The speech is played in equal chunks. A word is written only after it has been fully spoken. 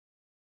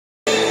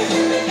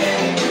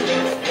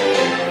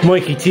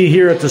Mikey T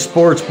here at the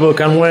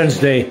Sportsbook on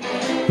Wednesday,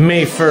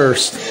 May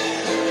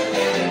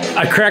 1st.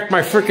 I cracked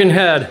my freaking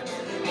head.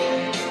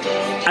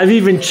 I've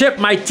even chipped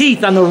my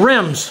teeth on the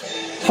rims.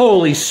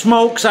 Holy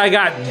smokes, I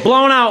got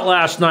blown out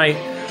last night.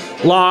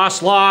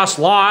 Loss.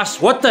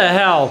 What the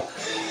hell?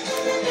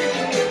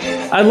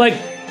 I like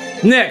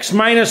Knicks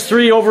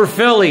 -3 over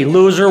Philly.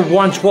 Loser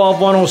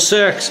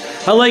 112-106.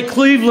 I like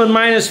Cleveland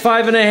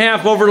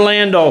 -5.5 over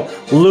Orlando.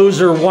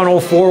 Loser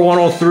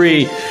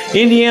 104-103.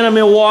 Indiana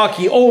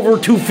Milwaukee over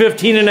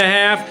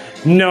 215.5.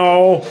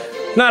 No,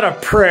 not a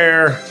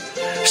prayer.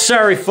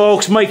 Sorry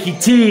folks, Mikey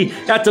T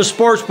at the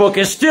Sportsbook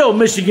is still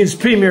Michigan's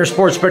premier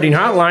sports betting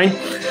hotline.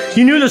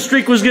 You knew the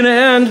streak was going to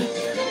end.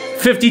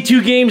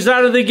 52 games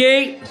out of the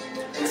gate,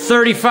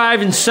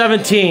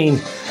 35-17.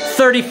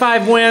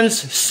 35 wins,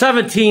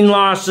 17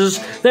 losses.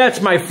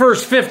 That's my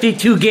first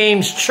 52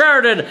 games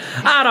charted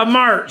out of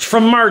March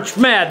from March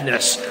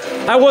Madness.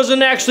 I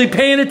wasn't actually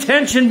paying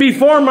attention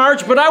before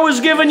March, but I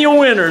was giving you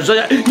winners.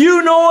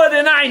 You know it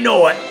and I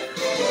know it.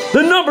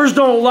 The numbers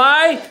don't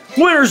lie.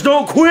 Winners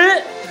don't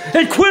quit.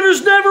 And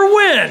quitters never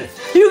win.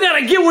 You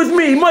gotta get with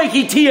me,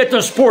 Mikey T at the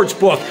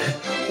Sportsbook.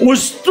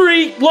 Was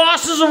 3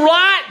 losses a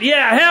lot?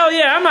 Yeah, hell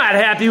yeah, I'm not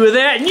happy with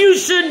that, and you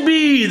shouldn't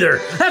be either.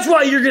 That's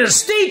why you're gonna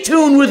stay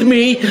tuned with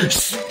me,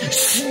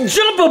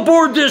 jump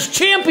aboard this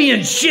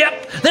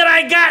championship that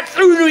I got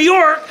through New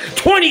York,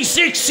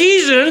 26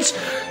 seasons.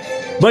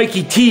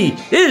 Mikey T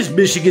is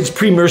Michigan's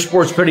premier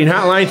sports betting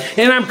hotline,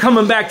 and I'm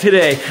coming back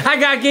today. I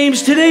got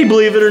games today,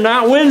 believe it or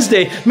not,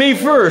 Wednesday, May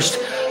 1st.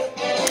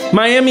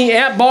 Miami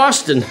at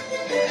Boston.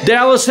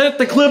 Dallas hit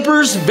the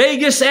Clippers,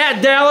 Vegas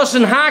at Dallas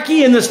in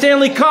hockey, and the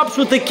Stanley Cups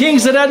with the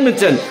Kings at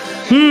Edmonton.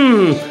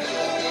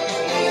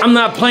 I'm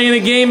not playing a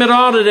game at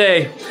all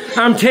today.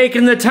 I'm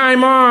taking the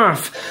time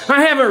off.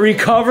 I haven't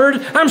recovered.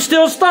 I'm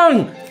still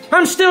stung.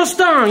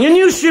 And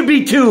you should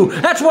be too.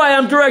 That's why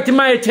I'm directing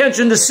my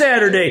attention to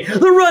Saturday.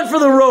 The Run for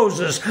the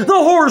Roses. The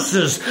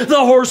Horses. The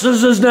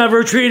Horses has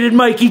never treated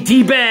Mikey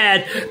T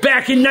bad.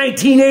 Back in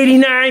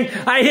 1989,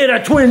 I hit a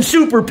twin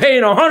super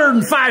paying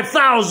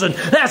 $105,000.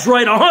 That's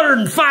right,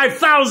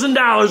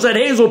 $105,000 at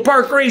Hazel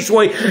Park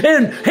Raceway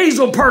in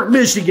Hazel Park,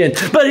 Michigan.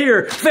 But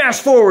here,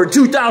 fast forward,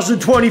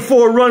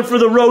 2024 Run for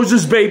the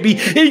Roses, baby,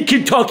 in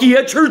Kentucky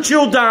at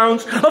Churchill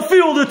Downs, a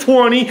field of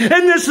 20,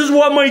 and this is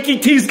what Mikey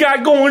T's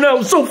got going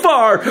on so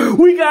far.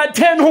 We got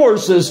 10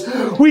 horses.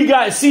 We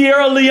got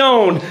Sierra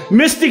Leone,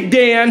 Mystic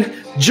Dan,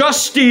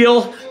 Just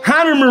Steel,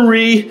 Hannah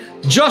Marie,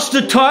 Just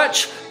a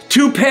Touch,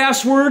 2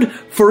 Password,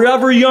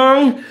 Forever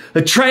Young,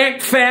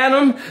 Attract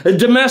Phantom, a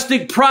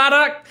Domestic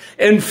Product,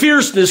 and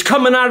Fierceness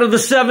coming out of the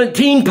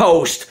 17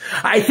 post.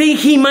 I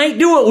think he might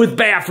do it with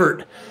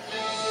Baffert.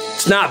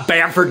 It's not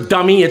Baffert,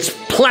 dummy. It's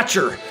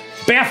Pletcher.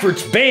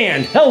 Baffert's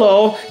banned.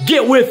 Hello,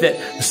 get with it.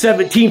 The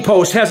 17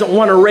 post hasn't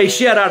won a race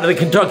yet out of the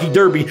Kentucky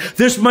Derby.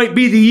 This might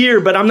be the year,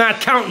 but I'm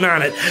not counting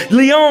on it.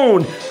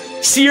 Leone,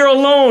 Sierra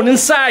Leone,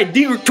 inside,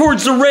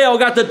 towards the rail,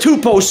 got the 2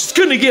 posts. It's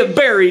gonna get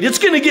buried. It's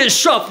gonna get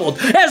shuffled.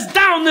 As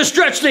down the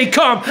stretch they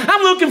come,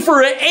 I'm looking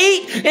for an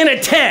 8 and a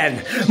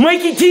 10.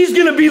 Mikey T's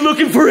gonna be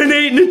looking for an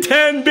 8 and a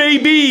 10,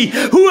 baby.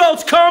 Who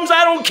else comes?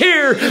 I don't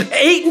care.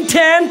 8 and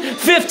 10,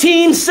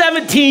 15,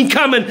 17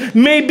 coming.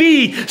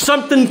 Maybe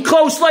something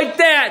close like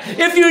that.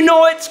 If you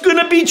know it's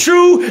gonna be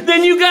true,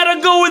 then you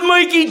gotta go with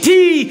Mikey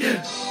T.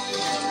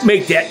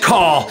 Make that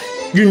call.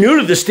 You're new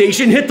to the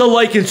station, hit the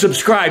like and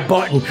subscribe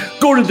button.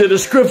 Go to the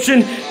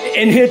description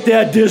and hit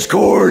that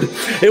Discord.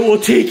 It will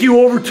take you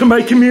over to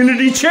my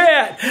community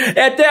chat.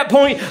 At that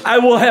point, I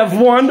will have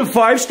 1 to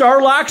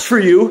 5-star locks for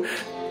you.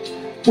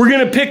 We're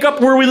going to pick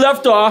up where we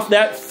left off,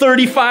 that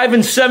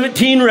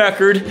 35-17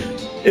 record.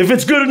 If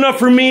it's good enough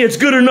for me, it's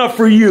good enough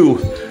for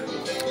you.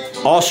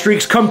 All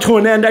streaks come to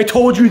an end. I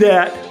told you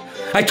that.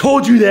 I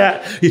told you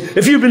that.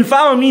 If you've been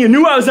following me, you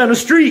knew I was on a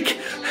streak.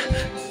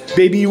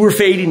 Baby, you were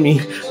fading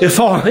me. If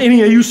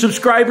any of you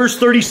subscribers,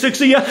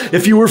 36 of you,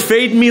 if you were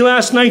fading me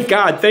last night,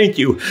 God, thank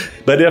you.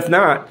 But if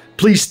not,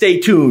 please stay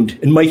tuned,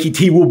 and Mikey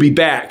T will be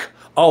back,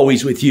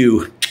 always with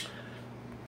you.